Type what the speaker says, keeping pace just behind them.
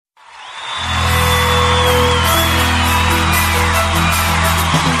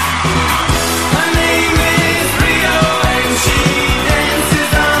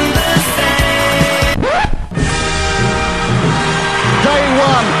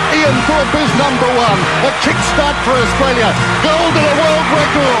England to a biz number one. A kickstart for Australia. Gold and a world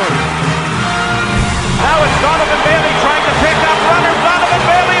record. Now it's Donovan Bailey trying to pick up runners. Donovan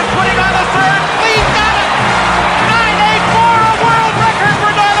Bailey is putting on a third. He's got it! 9.84, a world record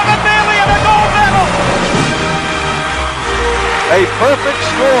for Donovan Bailey and a gold medal. A perfect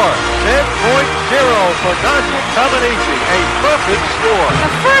score. 10.0 for Nadia Comaneci. A perfect score.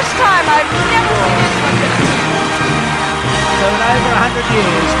 The first time I've never seen anyone do it. So in over 100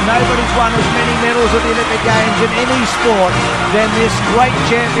 years, nobody's won as many medals at the Olympic Games in any sport than this great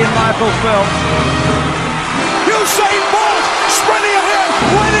champion, Michael Phelps. Usain Bolt sprinting ahead,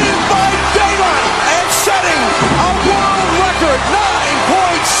 winning by daylight and setting a world record,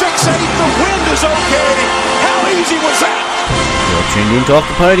 9.68. The wind is okay. How easy was that? You're tuned into Off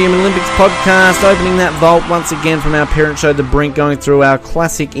the Podium, an Olympics podcast, opening that vault once again from our parent show, The Brink, going through our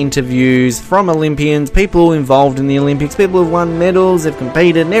classic interviews from Olympians, people involved in the Olympics, people who've won medals, have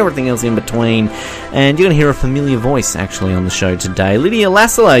competed, and everything else in between. And you're going to hear a familiar voice, actually, on the show today. Lydia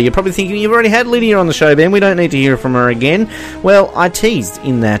Lassila. You're probably thinking, you've already had Lydia on the show, Ben. We don't need to hear from her again. Well, I teased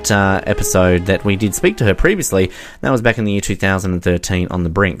in that episode that we did speak to her previously. That was back in the year 2013 on The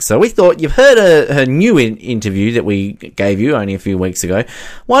Brink. So we thought, you've heard her new interview that we gave you only a few weeks ago.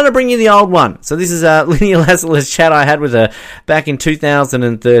 Why not bring you the old one? So this is Lydia Lassila's chat I had with her back in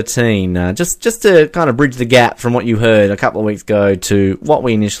 2013. Just to kind of bridge the gap from what you heard a couple of weeks ago to what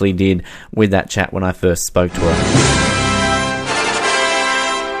we initially did with that chat when I first spoke to her.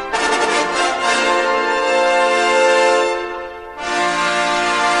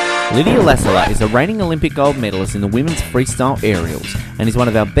 Lydia Lassila is a reigning Olympic gold medalist in the women's freestyle aerials and is one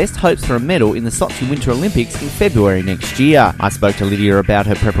of our best hopes for a medal in the Sochi Winter Olympics in February next year. I spoke to Lydia about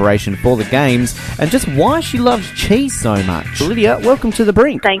her preparation for the Games and just why she loves cheese so much. Lydia, welcome to The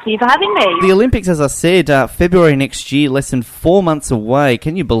Brink. Thank you for having me. The Olympics, as I said, February next year, less than 4 months away.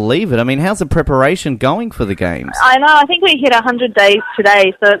 Can you believe it? I mean, how's the preparation going for the Games? I know, I think we hit 100 days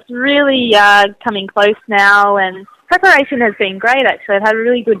today, so it's really coming close now, and preparation has been great, actually. I've had a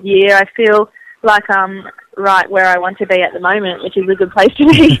really good year. I feel like I'm right where I want to be at the moment, which is a good place to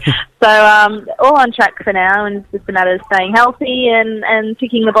be. So all on track for now, and it's just a matter of staying healthy and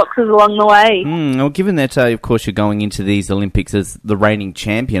ticking the boxes along the way. Well, given that, of course, you're going into these Olympics as the reigning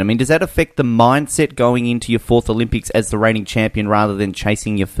champion, I mean, does that affect the mindset going into your fourth Olympics as the reigning champion rather than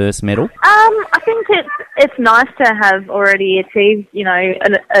chasing your first medal? I think it's nice to have already achieved, you know,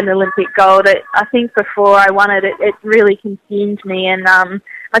 an Olympic gold. I think before I won it, it really consumed me, and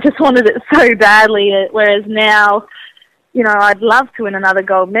I just wanted it so badly, whereas now, you know, I'd love to win another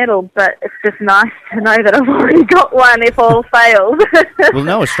gold medal, but it's just nice to know that I've already got one if all fails. Well,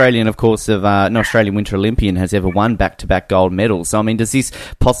 no Australian, of course, no Australian Winter Olympian has ever won back-to-back gold medals. So, I mean, does this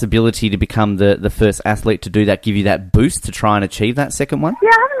possibility to become the first athlete to do that give you that boost to try and achieve that second one? Yeah,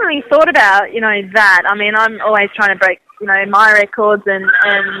 I haven't really thought about, you know, that. I mean, I'm always trying to break, you know, my records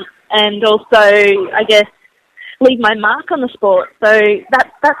and also, I guess, leave my mark on the sport. So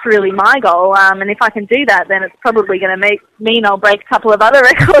that's really my goal. And if I can do that, then it's probably going to mean I'll break a couple of other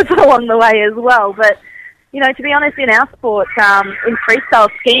records along the way as well. But, you know, to be honest, in our sport, in freestyle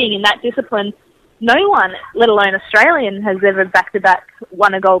skiing, in that discipline, no one, let alone Australian, has ever back-to-back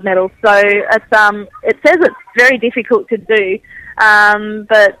won a gold medal. So it says it's very difficult to do.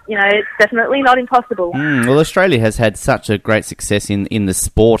 But, you know, it's definitely not impossible. Well, Australia has had such a great success in the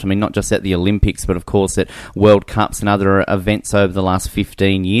sport. I mean, not just at the Olympics, but of course at World Cups and other events over the last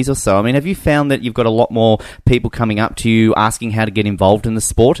 15 years or so. I mean, have you found that you've got a lot more people coming up to you asking how to get involved in the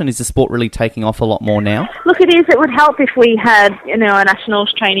sport? And is the sport really taking off a lot more now? Look, it is. It would help if we had, you know, a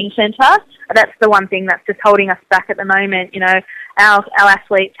nationals training centre. That's the one thing that's just holding us back at the moment. You know, our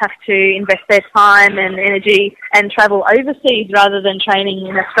athletes have to invest their time and energy and travel overseas rather than training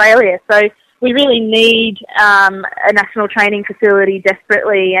in Australia. So we really need a national training facility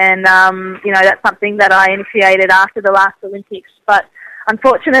desperately, and you know, that's something that I initiated after the last Olympics. But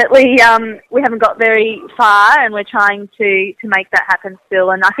unfortunately, we haven't got very far, and we're trying to make that happen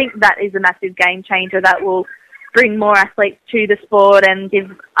still. And I think that is a massive game changer that will bring more athletes to the sport and give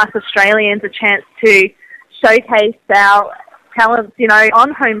us Australians a chance to showcase our talents, you know,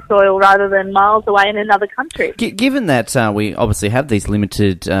 on home soil rather than miles away in another country. Given that we obviously have these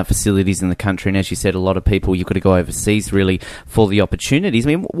limited facilities in the country, and as you said, a lot of people, you've got to go overseas really for the opportunities. I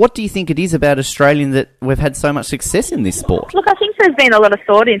mean, what do you think it is about Australian that we've had so much success in this sport? Look, I think there's been a lot of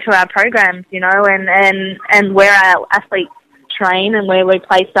thought into our programs, you know, and where our athletes train and where we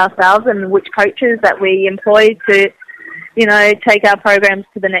place ourselves and which coaches that we employ to, you know, take our programs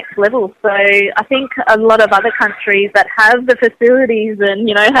to the next level. So I think a lot of other countries that have the facilities and,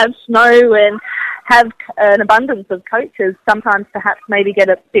 you know, have snow and have an abundance of coaches sometimes perhaps maybe get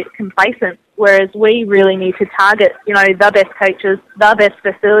a bit complacent, whereas we really need to target, the best coaches, the best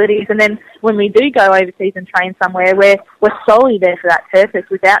facilities, and then when we do go overseas and train somewhere, we're solely there for that purpose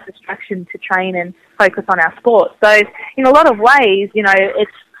without distraction to train and focus on our sport. So in a lot of ways,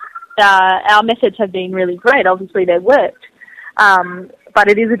 it's our methods have been really great. Obviously, they've worked. But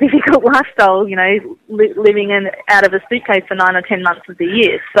it is a difficult lifestyle, living out of a suitcase for 9 or 10 months of the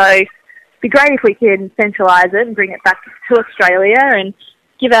year. So it'd be great if we can centralise it and bring it back to Australia and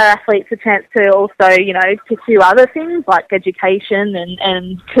give our athletes a chance to also, pursue other things like education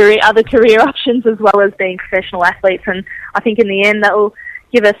and other career options, as well as being professional athletes. And I think in the end that will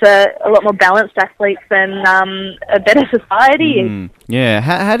give us a lot more balanced athletes and a better society. Yeah.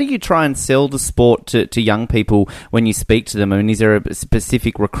 How do you try and sell the sport to young people when you speak to them? I mean, is there a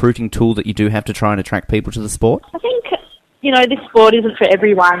specific recruiting tool that you do have to try and attract people to the sport? I think, this sport isn't for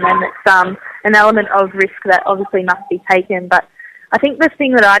everyone, and it's an element of risk that obviously must be taken. But I think the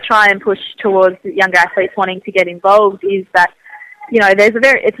thing that I try and push towards younger athletes wanting to get involved is that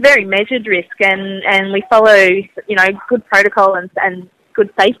it's a very measured risk, and we follow good protocol and good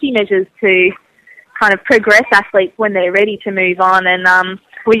safety measures to kind of progress athletes when they're ready to move on. And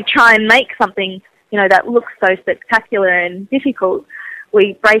we try and make something, that looks so spectacular and difficult.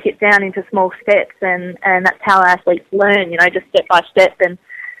 We break it down into small steps, and that's how our athletes learn, just step by step, and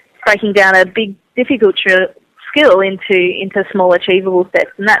breaking down a big, difficult skill into small, achievable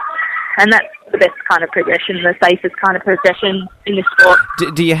steps. And that's the best kind of progression, the safest kind of progression in this sport.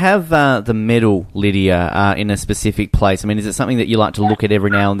 Do you have the medal, Lydia, in a specific place? I mean, is it something that you like to look at every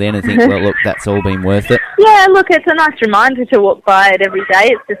now and then and think, well, look, that's all been worth it? Yeah, look, it's a nice reminder to walk by it every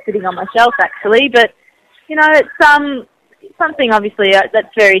day. It's just sitting on my shelf, actually. But, it's something, obviously,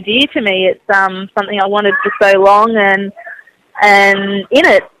 that's very dear to me. It's something I wanted for so long, and in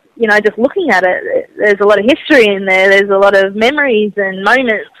it, just looking at it, there's a lot of history in there. There's a lot of memories and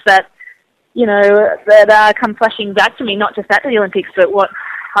moments that come flashing back to me, not just at the Olympics, but what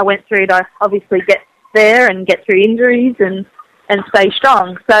I went through to obviously get there and get through injuries and stay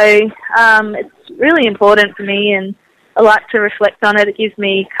strong. So it's really important for me, and I like to reflect on it. It gives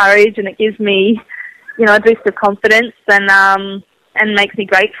me courage, and it gives me, a boost of confidence, and makes me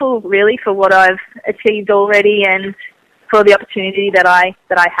grateful, really, for what I've achieved already, and for the opportunity that I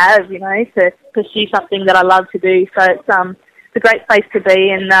have, to pursue something that I love to do. So it's a great place to be,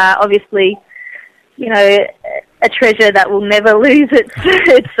 and obviously, a treasure that will never lose its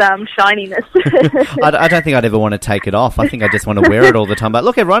shininess. I don't think I'd ever want to take it off. I think I just want to wear it all the time. But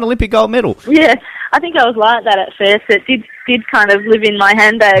look, everyone, Olympic gold medal. Yeah, I think I was like that at first. It did kind of live in my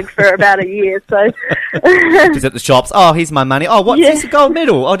handbag for about a year. So just at the shops. Oh, here's my money. Oh, what's this, a gold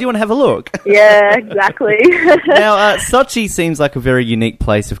medal? Oh, do you want to have a look? Yeah, exactly. Now, Sochi seems like a very unique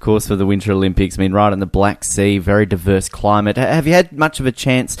place, of course, for the Winter Olympics. I mean, right on the Black Sea, very diverse climate. Have you had much of a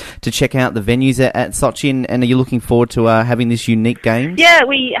chance to check out the venues at Sochi, and are you looking forward to having this unique game? Yeah,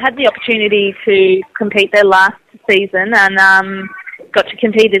 we had the opportunity to compete there last season, and got to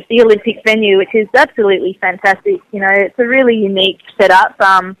compete at the Olympic venue, which is absolutely fantastic. It's a really unique setup.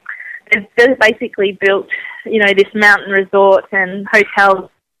 They've basically built, this mountain resort and hotels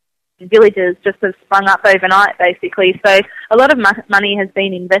and villages just have sprung up overnight, basically. So a lot of money has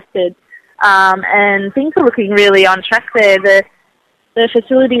been invested, and things are looking really on track there. The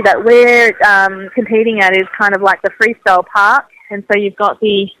facility that we're competing at is kind of like the freestyle park, and so you've got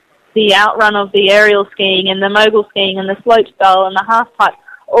the outrun of the aerial skiing and the mogul skiing and the slopestyle and the half-pipe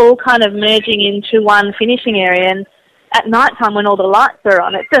all kind of merging into one finishing area. And at night time when all the lights are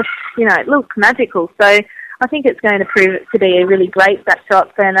on, it just, it looks magical. So I think it's going to prove it to be a really great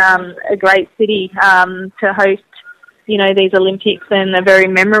backdrop and a great city to host, these Olympics, and a very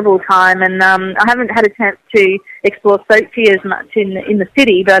memorable time. And I haven't had a chance to explore Sochi as much in the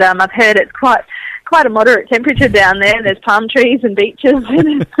city, but I've heard it's quite a moderate temperature down there. There's palm trees and beaches,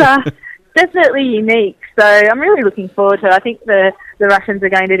 and it's definitely unique. So I'm really looking forward to it. I think the Russians are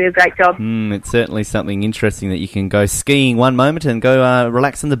going to do a great job. It's certainly something interesting that you can go skiing one moment and go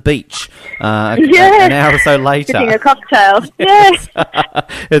relax on the beach an hour or so later. Drinking a cocktail. Yeah.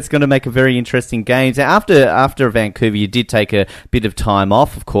 It's going to make a very interesting games. After Vancouver, you did take a bit of time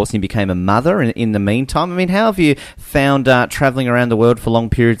off, of course, and you became a mother in the meantime. I mean, how have you found travelling around the world for long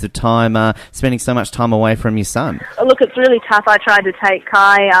periods of time, spending so much time away from your son? Look, it's really tough. I tried to take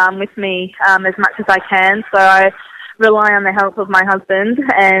Kai with me as much as I can, so I rely on the help of my husband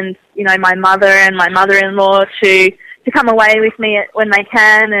and, my mother and my mother-in-law to come away with me when they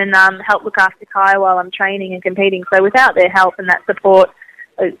can and help look after Kai while I'm training and competing. So without their help and that support,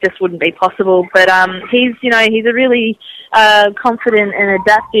 it just wouldn't be possible. But he's a really confident and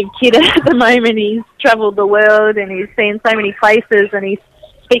adaptive kid at the moment. He's travelled the world and he's seen so many places and he's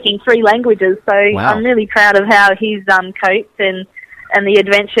speaking 3 languages. So wow. I'm really proud of how he's coped and the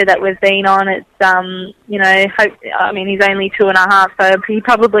adventure that we've been on. It's he's only 2.5, so he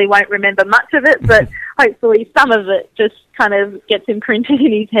probably won't remember much of it, but hopefully some of it just kind of gets imprinted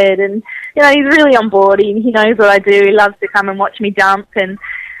in his head. And he's really on board. He knows what I do. He loves to come and watch me jump, and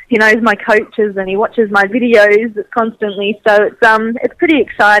he knows my coaches and he watches my videos constantly. So it's pretty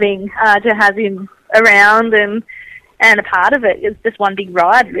exciting to have him around and a part of it. It's just one big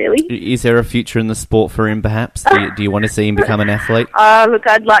ride, really. Is there a future in the sport for him, perhaps? Do you want to see him become an athlete? Look,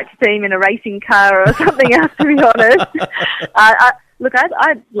 I'd like to see him in a racing car or something else, to be honest.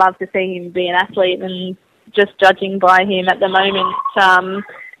 I'd love to see him be an athlete, and just judging by him at the moment,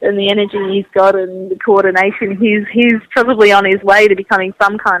 and the energy he's got and the coordination, he's probably on his way to becoming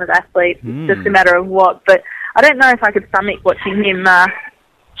some kind of athlete. It's just a matter of what. But I don't know if I could stomach watching him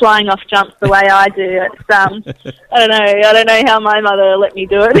flying off jumps the way I do. It's I don't know how my mother let me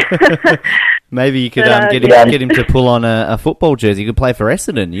do it. Maybe you could get him to pull on a football jersey. You could play for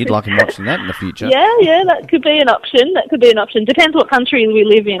Essendon. You'd like him watching that in the future. Yeah, that could be an option. Depends what country we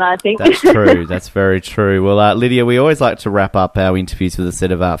live in, I think. That's true. That's very true. Well, Lydia, we always like to wrap up our interviews with a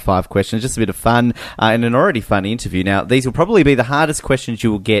set of 5 questions. Just a bit of fun and an already fun interview. Now, these will probably be the hardest questions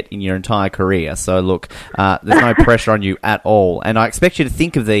you will get in your entire career. So, look, there's no pressure on you at all. And I expect you to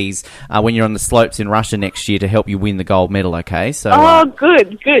think of these when you're on the slopes in Russia next year to help you win the gold medal, okay? So,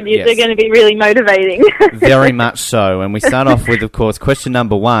 good. Yes. They're going to be really motivating. Very much so. And we start off with, of course, question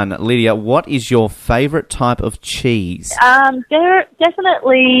number 1. Lydia, what is your favourite type of cheese? They're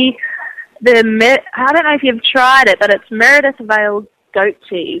definitely I don't know if you've tried it, but it's Meredith Vale goat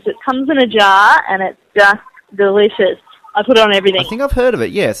cheese. It comes in a jar and it's just delicious. I put it on everything. I think I've heard of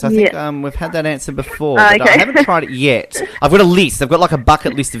it, yes. I think we've had that answer before, okay. But I haven't tried it yet. I've got a list. I've got like a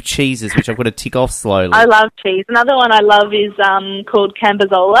bucket list of cheeses, which I've got to tick off slowly. I love cheese. Another one I love is called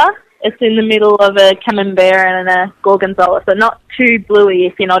Cambozola. It's in the middle of a camembert and a gorgonzola, so not too bluey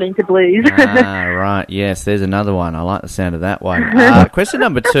if you're not into blues. Right. Yes, there's another one. I like the sound of that one. Question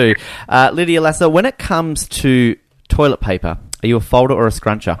number 2. Lydia Lassila, when it comes to toilet paper, are you a folder or a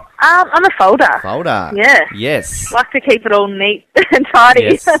scruncher? I'm a folder. Folder. Yeah. Yes. Like to keep it all neat and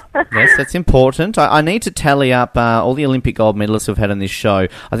tidy. Yes, that's important. I need to tally up all the Olympic gold medalists we've had on this show.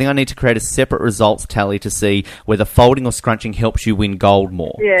 I think I need to create a separate results tally to see whether folding or scrunching helps you win gold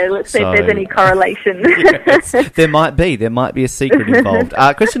more. Yeah, let's see if there's any correlation. Yes, there might be a secret involved.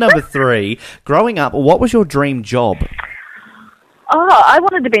 Question number 3. Growing up, what was your dream job? I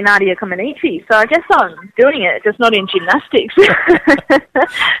wanted to be Nadia Comaneci, so I guess I'm doing it, just not in gymnastics.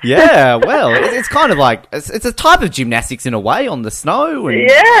 Yeah, well, it's kind of like, it's a type of gymnastics in a way, on the snow. And...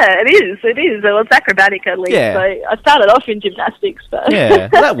 Yeah, it is. Well, it's acrobatic at least, yeah. So I started off in gymnastics. But yeah,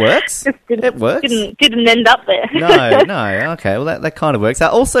 well, that works. It works. Didn't end up there. No, okay, well, that kind of works.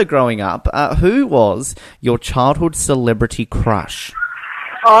 Also, growing up, who was your childhood celebrity crush?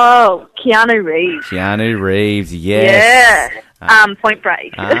 Oh, Keanu Reeves. Keanu Reeves, yes. Yeah. Point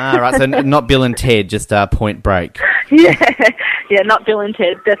Break. Right, so not Bill and Ted, just Point Break. Yeah, not Bill and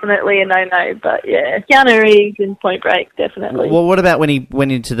Ted, definitely a no-no, but yeah, Keanu Reeves in Point Break, definitely. Well, what about when he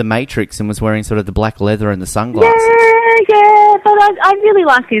went into the Matrix and was wearing sort of the black leather and the sunglasses? Yeah, but I really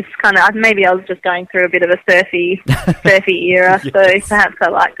like his kind of, maybe I was just going through a bit of a surfy era, yes. So perhaps I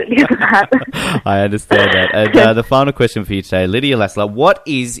liked it because of that. I understand that. And the final question for you today, Lydia Lassila, what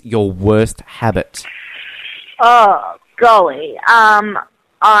is your worst habit? Oh, golly.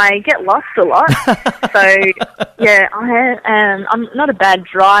 I get lost a lot. So, yeah, I'm not a bad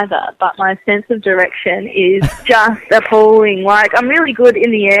driver, but my sense of direction is just appalling. Like, I'm really good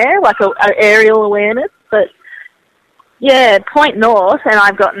in the air, like a aerial awareness, but yeah, point north, and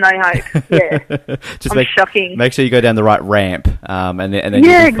I've got no hope. Yeah, just shocking. Make sure you go down the right ramp, and then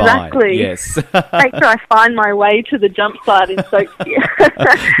yeah, you'll be exactly. Fine. Yes. Make sure I find my way to the jump site in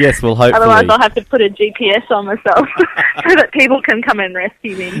Stokesville. Yes, well, hopefully. Otherwise, I'll have to put a GPS on myself so that people can come and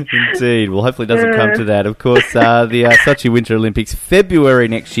rescue me. Indeed. Well, hopefully it doesn't come to that. Of course, the Sochi Winter Olympics, February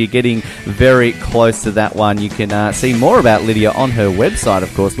next year, getting very close to that one. You can see more about Lydia on her website,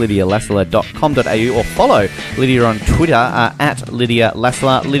 of course, lydialassila.com.au, or follow Lydia on Twitter at Lydia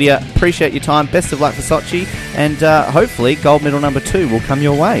Lassila. Lydia, appreciate your time. Best of luck for Sochi, and hopefully gold medal number 2 will come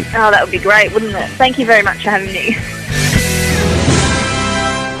your way. Oh, that would be great, wouldn't it? Thank you very much for having me.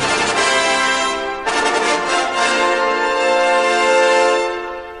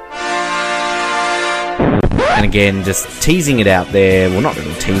 And again, just teasing it out there. Well, not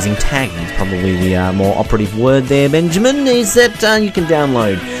really teasing, tagging is probably the more operative word there, Benjamin, is that you can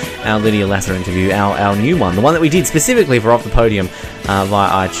download our Lydia Lassila interview, our new one, the one that we did specifically for Off the Podium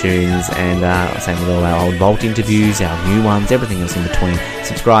via iTunes, and same with all our old Vault interviews, our new ones, everything else in between.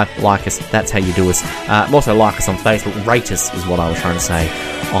 Subscribe, like us, that's how you do us. Also like us on Facebook, rate us is what I was trying to say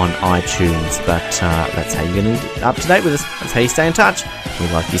on iTunes, but that's how you're going to be up to date with us. That's how you stay in touch.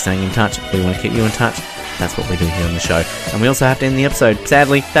 We like you staying in touch. We want to keep you in touch. That's what we do here on the show. And we also have to end the episode.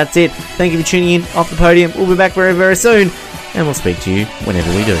 Sadly, that's it. Thank you for tuning in. Off the Podium. We'll be back very, very soon. And we'll speak to you whenever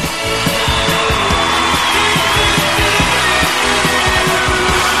we do.